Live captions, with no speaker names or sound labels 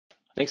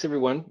Thanks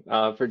everyone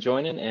for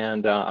joining,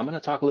 and I'm going to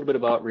talk a little bit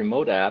about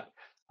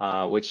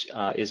RemoteApp, which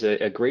is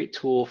a great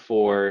tool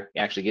for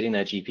actually getting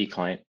that GP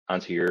client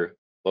onto your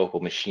local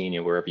machine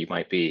or wherever you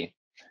might be.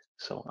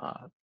 So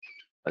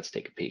let's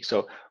take a peek.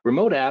 So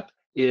RemoteApp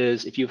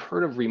is, if you've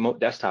heard of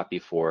remote desktop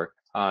before,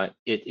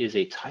 it is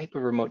a type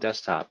of remote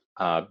desktop,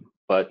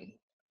 but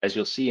as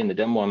you'll see in the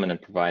demo I'm going to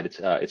provide,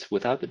 it's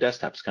without the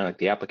desktop. It's kind of like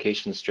the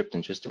application stripped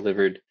and just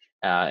delivered,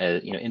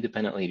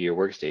 independently to your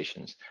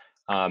workstations.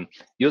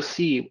 You'll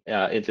see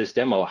in this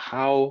demo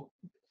how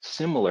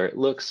similar it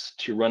looks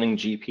to running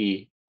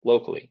GP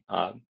locally.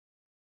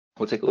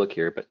 We'll take a look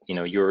here, but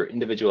your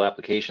individual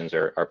applications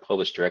are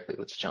published directly.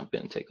 Let's jump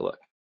in and take a look.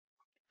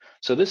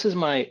 So this is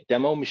my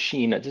demo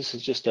machine. This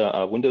is just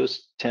a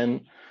Windows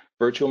 10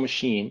 virtual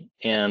machine.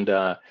 And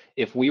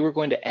if we were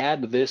going to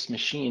add this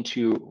machine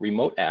to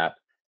RemoteApp,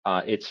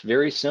 it's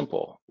very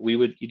simple.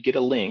 You'd get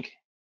a link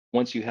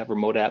once you have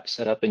RemoteApp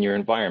set up in your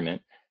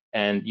environment,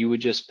 and you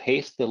would just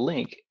paste the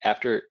link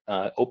after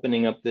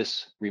opening up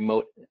this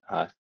remote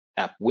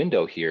app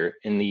window here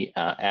in the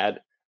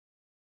add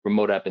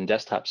remote app and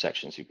desktop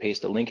sections. You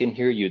paste a link in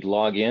here, you'd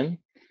log in,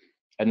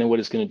 and then what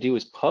it's going to do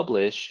is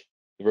publish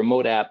the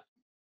remote app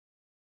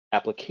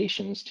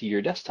applications to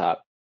your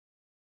desktop,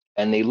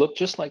 and they look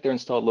just like they're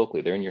installed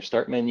locally. They're in your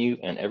start menu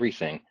and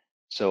everything.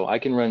 So I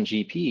can run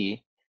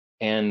GP,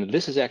 and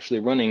this is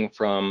actually running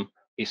from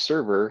a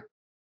server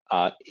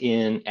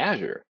in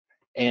Azure.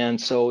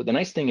 And so the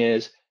nice thing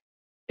is,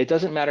 it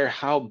doesn't matter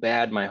how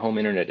bad my home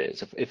internet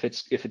is. If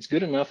it's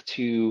good enough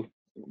to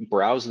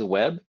browse the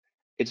web,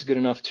 it's good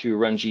enough to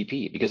run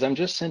GP, because I'm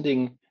just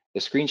sending the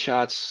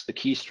screenshots, the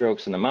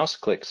keystrokes, and the mouse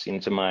clicks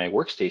into my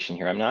workstation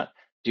here. I'm not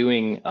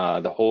doing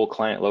the whole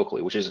client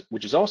locally, which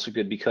is also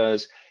good,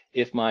 because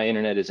if my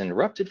internet is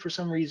interrupted for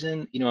some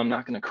reason, I'm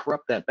not going to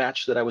corrupt that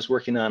batch that I was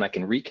working on. I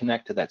can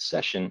reconnect to that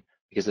session,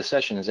 because the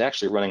session is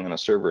actually running on a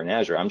server in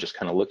Azure. I'm just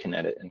kind of looking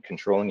at it and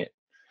controlling it,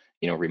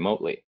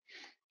 remotely.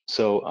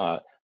 So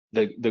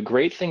the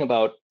great thing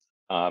about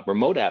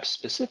remote apps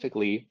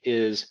specifically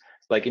is,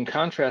 like, in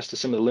contrast to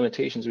some of the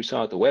limitations we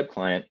saw at the web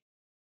client,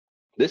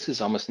 this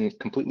is almost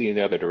completely in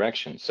the other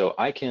direction. So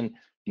I can,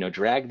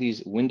 drag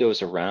these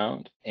windows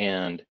around,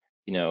 and,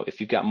 if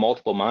you've got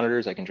multiple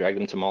monitors, I can drag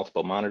them to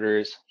multiple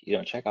monitors.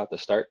 Check out the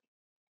start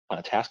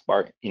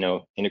taskbar,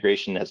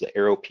 integration as the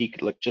arrow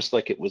peak, look just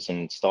like it was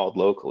installed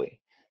locally.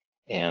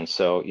 And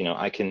so,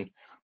 I can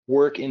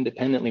work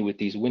independently with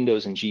these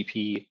windows in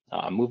GP,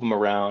 move them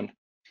around,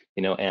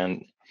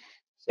 and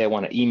say I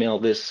want to email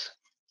this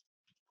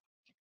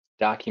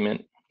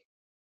document.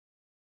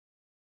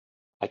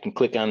 I can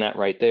click on that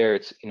right there.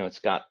 It's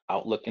got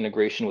Outlook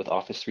integration with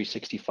Office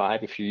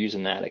 365. If you're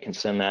using that, I can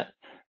send that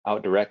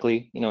out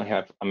directly. I'm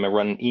gonna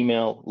run an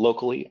email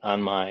locally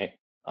on my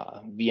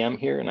VM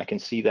here, and I can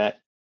see that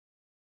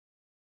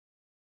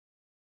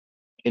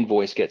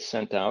invoice gets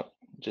sent out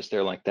just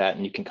there like that.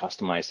 And you can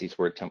customize these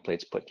word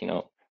templates, put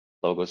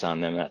logos on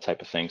them, that type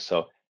of thing.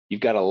 So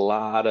you've got a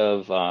lot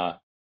of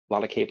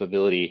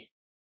capability.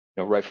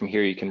 Right from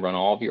here, you can run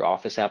all of your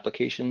Office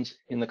applications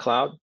in the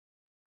cloud.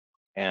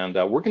 And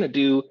we're going to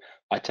do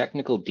a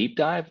technical deep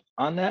dive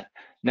on that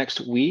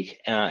next week.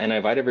 And I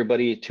invite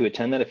everybody to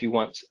attend that if you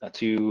want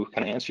to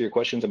kind of answer your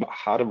questions about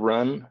how to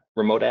run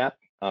remote app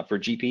for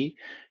GP.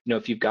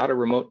 If you've got a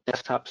remote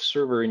desktop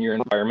server in your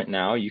environment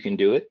now, you can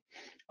do it.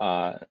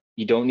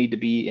 You don't need to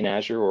be in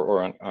Azure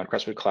or on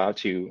Crestwood Cloud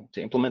to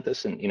implement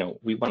this. And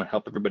we want to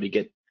help everybody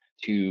get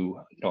to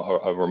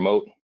a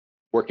remote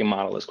working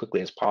model as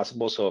quickly as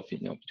possible. So if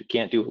you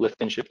can't do lift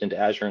and shift into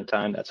Azure in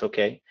time, that's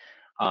okay.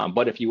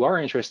 But if you are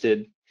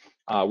interested,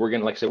 we're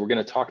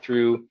gonna talk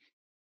through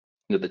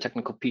the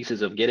technical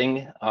pieces of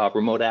getting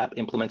remote app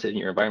implemented in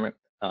your environment,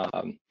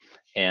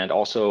 and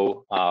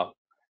also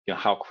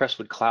how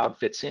Crestwood Cloud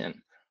fits in.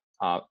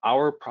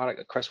 Our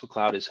product, Crestwood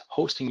Cloud, is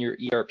hosting your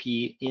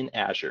ERP in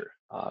Azure.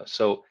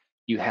 So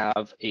you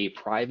have a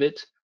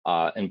private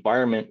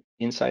environment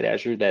inside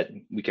Azure that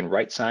we can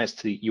right size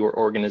to your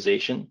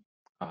organization,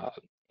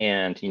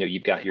 and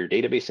you've got your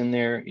database in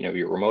there,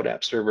 your remote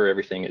app server,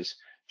 everything is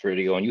ready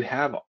to go, and you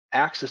have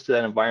access to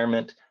that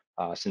environment.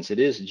 Since it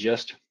is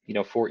just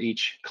for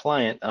each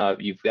client,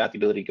 you've got the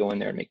ability to go in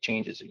there and make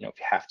changes. If you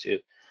have to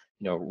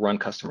run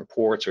custom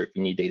reports, or if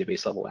you need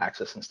database level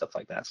access and stuff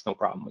like that, it's no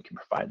problem. We can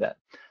provide that.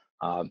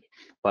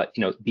 But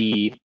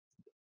the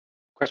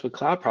Crestwood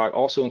Cloud product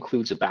also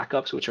includes the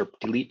backups, which are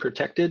delete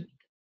protected.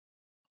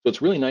 So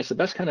it's really nice. The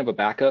best kind of a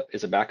backup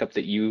is a backup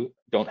that you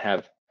don't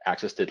have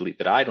access to delete,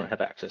 that I don't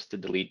have access to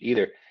delete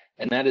either.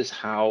 And that is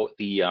how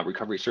the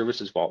Recovery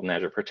Services Vault in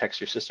Azure protects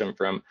your system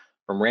from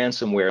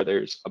ransomware.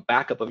 There's a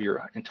backup of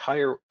your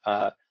entire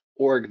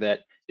org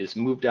that is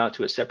moved out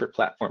to a separate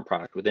platform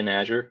product within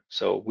Azure.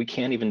 So we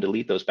can't even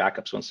delete those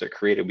backups once they're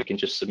created. We can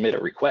just submit a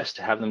request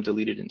to have them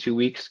deleted in 2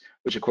 weeks,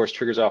 which of course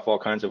triggers off all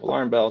kinds of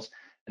alarm bells.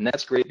 And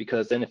that's great,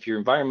 because then if your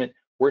environment,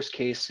 worst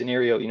case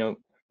scenario,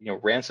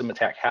 ransom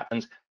attack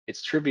happens,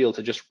 it's trivial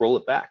to just roll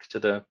it back to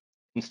the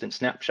instant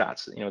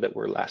snapshots that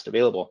were last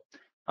available.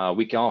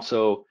 We can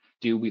also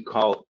do we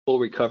call full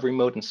recovery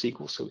mode in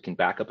SQL, so we can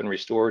back up and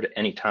restore at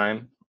any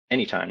time,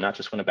 not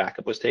just when a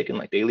backup was taken,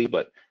 like daily,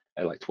 but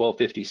at like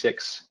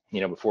 12:56,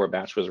 before a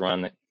batch was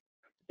run that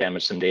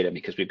damaged some data,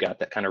 because we've got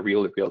that kind of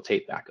real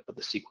tape backup of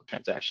the SQL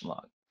transaction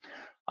log.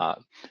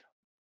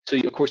 So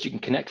of course you can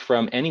connect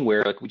from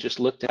anywhere, like we just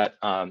looked at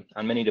on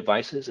many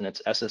devices, and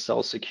it's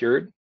SSL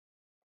secured.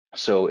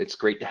 So it's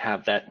great to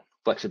have that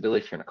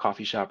flexibility if you're in a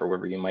coffee shop or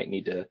wherever you might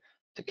need to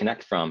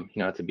connect from,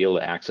 to be able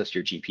to access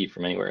your GP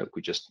from anywhere, like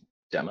we just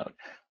demoed.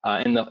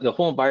 And the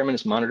whole environment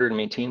is monitored and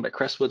maintained by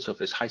Crestwood. So if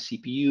there's high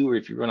CPU or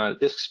if you run out of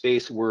disk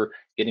space, we're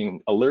getting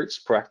alerts,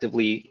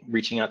 proactively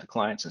reaching out to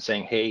clients and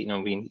saying, hey,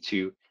 we need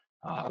to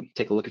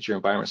take a look at your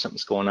environment,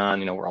 something's going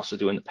on. We're also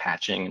doing the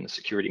patching and the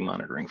security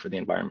monitoring for the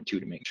environment too,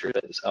 to make sure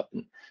that it's up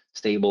and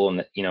stable, and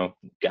that,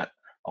 got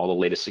all the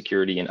latest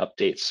security and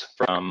updates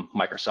from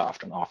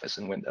Microsoft and Office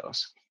and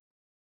Windows.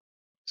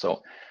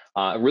 So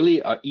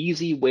really an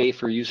easy way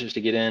for users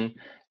to get in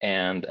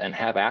and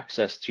have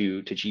access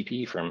to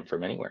GP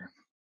from anywhere.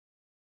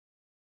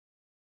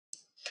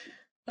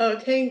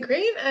 Okay,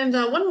 great. And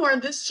one more.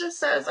 This just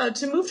says,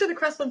 to move to the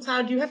Crestwood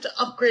Cloud, you have to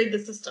upgrade the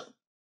system.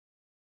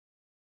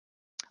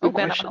 Oh,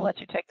 Ben, I'm going to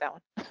let you take that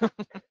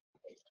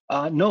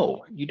one.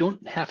 No, you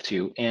don't have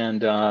to.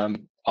 And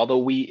although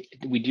we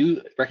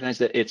do recognize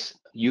that it's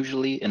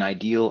usually an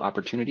ideal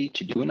opportunity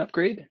to do an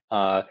upgrade,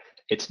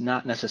 it's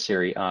not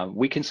necessary.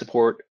 We can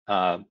support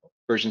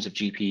versions of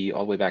GP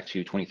all the way back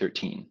to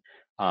 2013.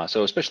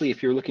 So especially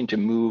if you're looking to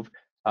move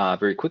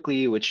very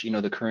quickly, which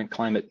the current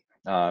climate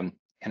kind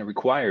of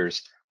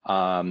requires,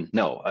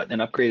 no, an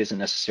upgrade isn't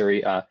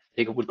necessary.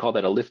 They would call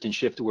that a lift and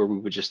shift, where we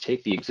would just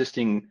take the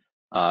existing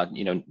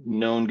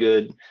known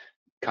good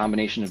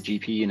combination of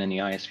GP and any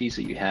ISVs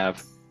that you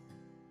have,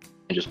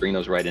 and just bring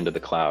those right into the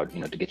cloud,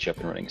 to get you up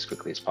and running as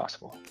quickly as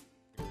possible.